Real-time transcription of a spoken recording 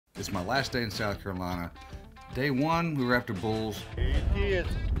It's my last day in South Carolina. Day one, we were after bulls. Here he is.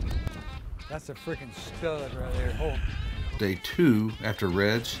 That's a freaking stud right there. Oh. Day two, after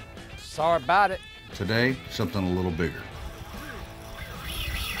reds. Sorry about it. Today, something a little bigger.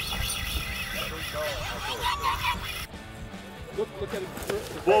 Look at him.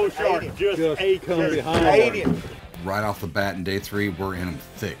 Bull shark just ate him. Right off the bat in day three, we're in them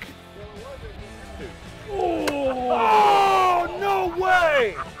thick. Oh, no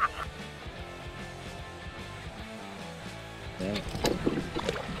way! Man,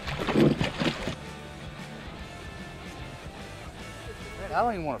 I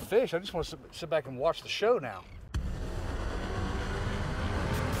don't even want to fish. I just want to sit back and watch the show now.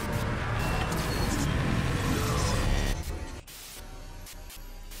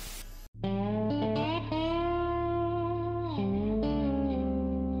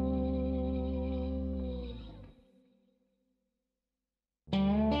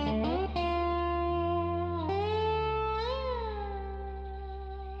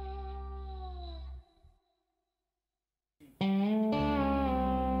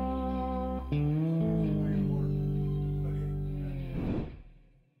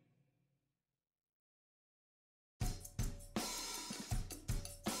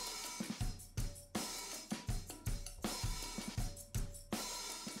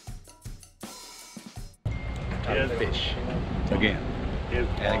 Fish. Again. And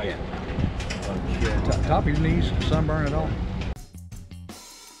again. Top of your knees, sunburn at all?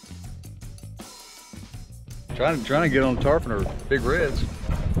 Trying to get on tarpon or big reds.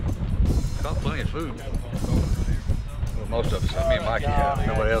 Caught plenty of food. Well, most of us, me and Mikey have.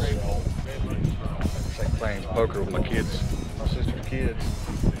 Nobody else. It's like playing poker with my kids, my sister's kids.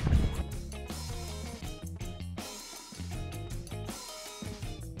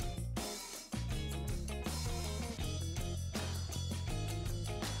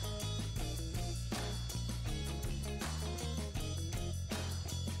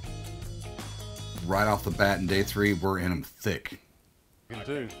 Right off the bat in day three, we're in them thick. Good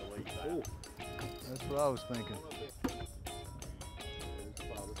too. That's what I was thinking.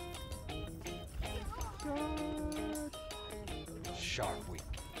 Shark week.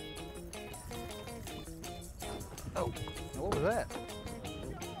 Oh, what was that?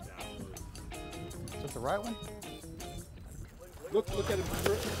 Is that the right one? Look at him.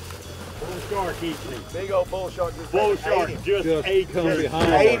 Bull shark eating him. Big old bull shark Just ate him.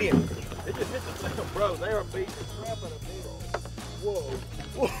 Ate him. It just hit the thing, bro. They are beating the crap out of him. Whoa.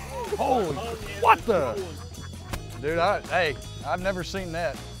 Holy, what the? Dude, hey, I've never seen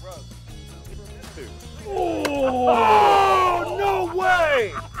that. Oh, no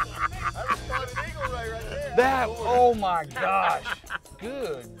way! I just spotted an eagle ray right there. That, oh my gosh.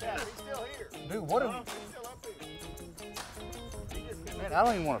 Good. Yeah, he's still here. Dude, what a... Man, I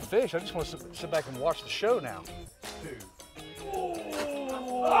don't even want to fish. I just want to sit back and watch the show now. Dude.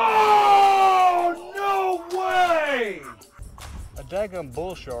 Oh, no way! A daggum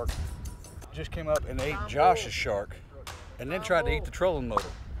bull shark just came up and ate Josh's shark and then tried to eat the trolling motor.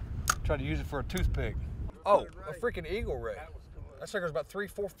 Tried to use it for a toothpick. Oh, a freaking eagle ray. That sucker's about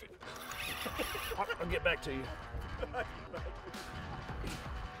 3-4 feet. I'll get back to you.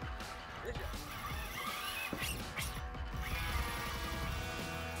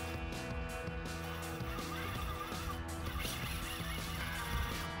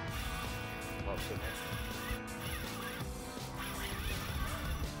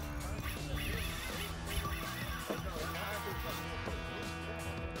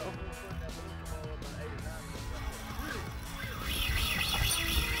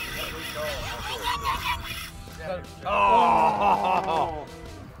 Oh,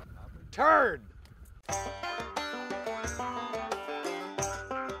 turd.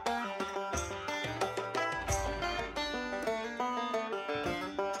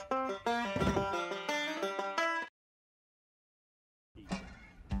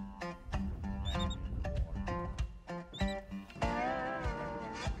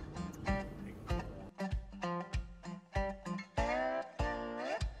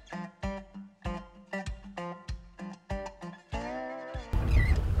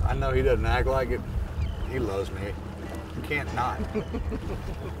 I know he doesn't act like it. He loves me. He can't not.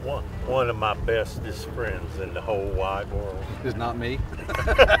 One of my bestest friends in the whole wide world. Is not me.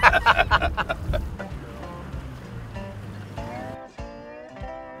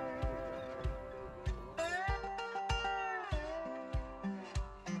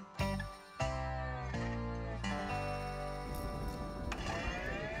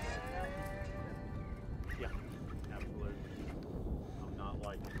 Yeah, absolutely. I'm not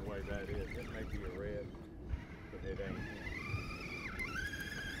liking the way that is. It may be a red, but it ain't.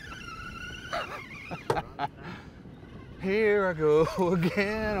 Here I go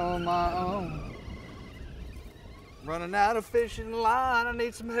again on my own. Running out of fishing line, I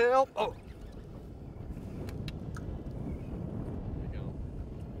need some help. Oh.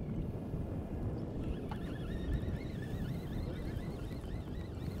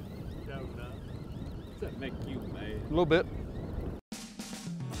 Does that make you mad? A little bit.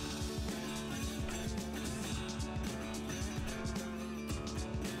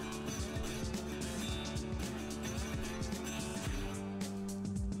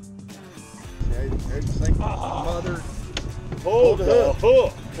 Mother. Hold the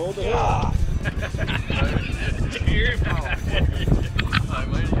hook. Hold the hook.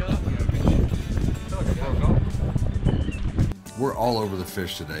 We're all over the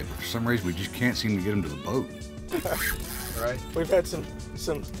fish today, but for some reason we just can't seem to get them to the boat. Right. We've had some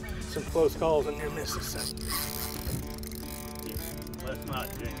close calls and near misses. Let's not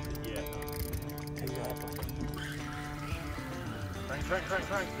jinx it yet. Exactly. Crank.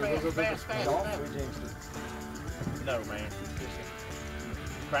 Fast. No, man.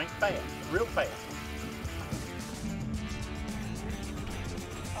 Crank fast. Real fast.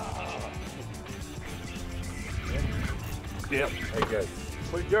 Yep. There you go.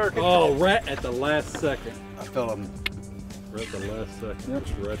 We jerking. Oh, right at the last second. I felt them. Right at the last second. Yep.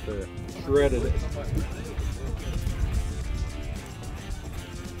 Just right there. Shredded it.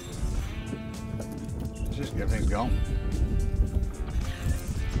 Just everything's gone.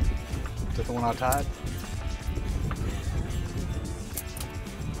 Is that the one I tied?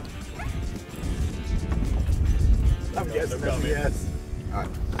 I'm guessing that's a yes. All right.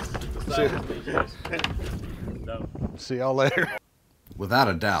 See y'all later. Without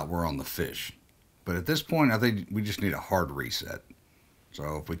a doubt, we're on the fish. But at this point, I think we just need a hard reset.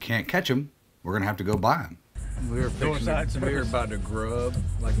 So if we can't catch them, we're going to have to go buy them. We're about to grub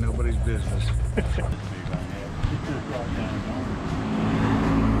like nobody's business.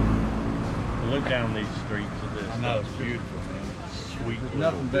 Look down these streets of this. I know, it's beautiful, man. Sweet.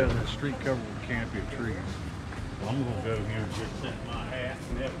 Nothing better than a street covered with a canopy of trees. Well, I'm gonna go here and just set my hat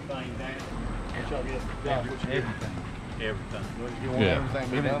and everything down. Everything. You want everything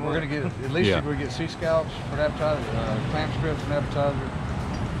to be done? We're gonna get at least we're gonna get sea scallops for an appetizer, clam strips for an appetizer.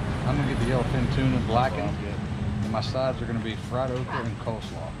 I'm gonna get the yellowfin tuna blackened, and my sides are gonna be fried okra and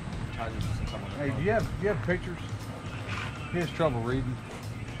coleslaw. Hey, do you have pictures? He has trouble reading.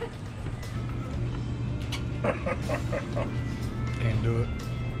 Can't do it.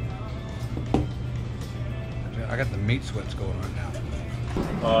 I got the meat sweats going right now.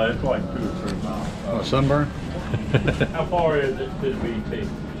 It's like 2 or 3 miles. Oh, sunburn? How far is it to BT?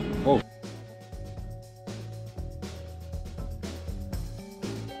 Oh.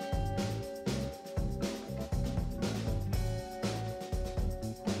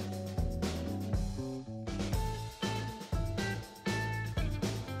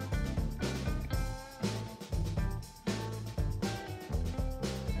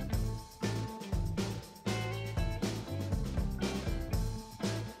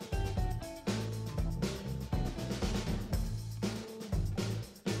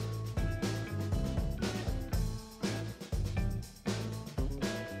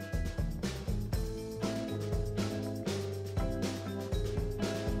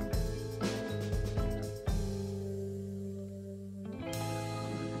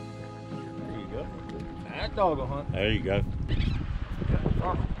 That dog will hunt. There you go.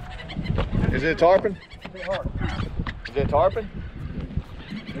 Is it tarpon? Is it tarpon?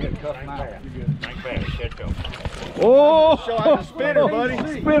 Crank fast. Catch up. Oh! Show out the spinner, buddy.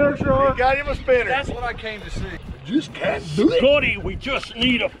 Spinner shot. You got him a spinner. That's what I came to see. Just can't do it. Scotty, we just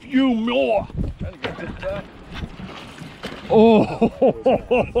need a few more. Oh!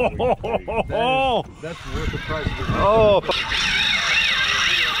 That's worth the price of it. Oh!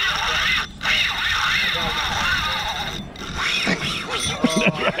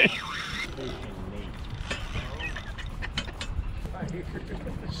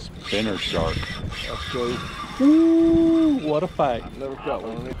 Spinner shark. Let's go. Ooh, what a fight. I've never caught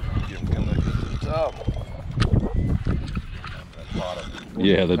one of these.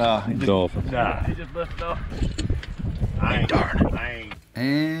 Yeah, the dolphin. Nah. He just left off. I ain't.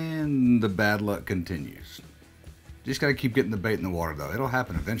 And the bad luck continues. Just got to keep getting the bait in the water, though. It'll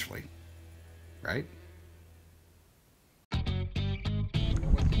happen eventually. Right?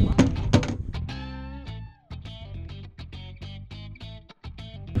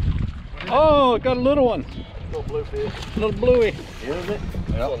 Oh, got a little one. Little blue fish. Little bluey. Is it?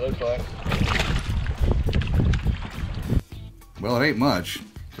 That's what it looks like. Well, it ain't much,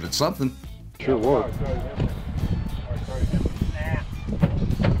 but it's something. Sure was.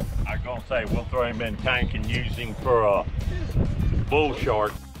 I go gonna say we'll throw him in tank and use him for a bull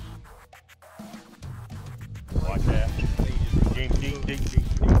shark. Watch that. Ding, ding, ding, ding, ding,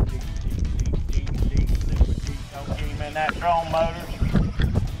 ding, ding, ding, ding, ding, ding. Don't get him in that trolling motor.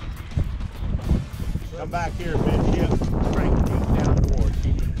 Come back here, midship. Crank the deep down towards.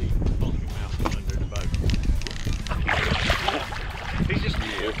 Keep him deep. Funk him out from under the boat. He just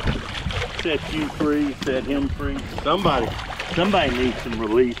set you free, set him free. Somebody needs some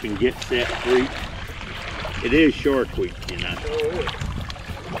relief and get set free. It is Shark Week, you know.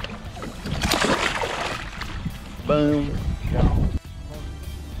 Boom. Gone.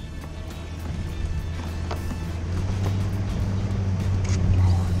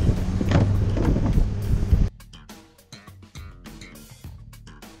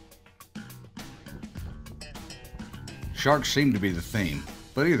 Sharks seem to be the theme,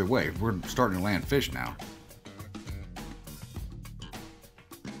 but either way, we're starting to land fish now.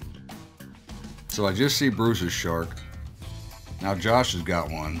 So I just see Bruce's shark. Now Josh has got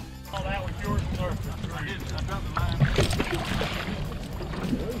one. Oh, that was yours, sir. I dropped mine.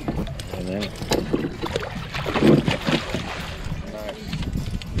 And then.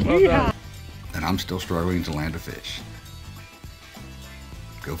 Nice. Well done. And I'm still struggling to land a fish.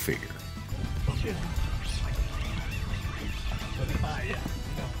 Go figure.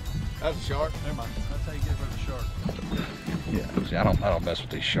 That's a shark. Never mind. That's how you get rid of the shark. Yeah, see, I don't mess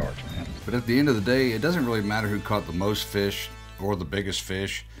with these sharks, man. But at the end of the day, it doesn't really matter who caught the most fish or the biggest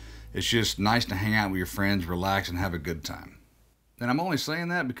fish. It's just nice to hang out with your friends, relax, and have a good time. And I'm only saying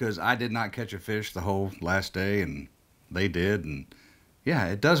that because I did not catch a fish the whole last day, and they did. And yeah,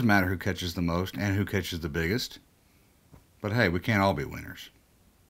 it does matter who catches the most and who catches the biggest. But hey, we can't all be winners.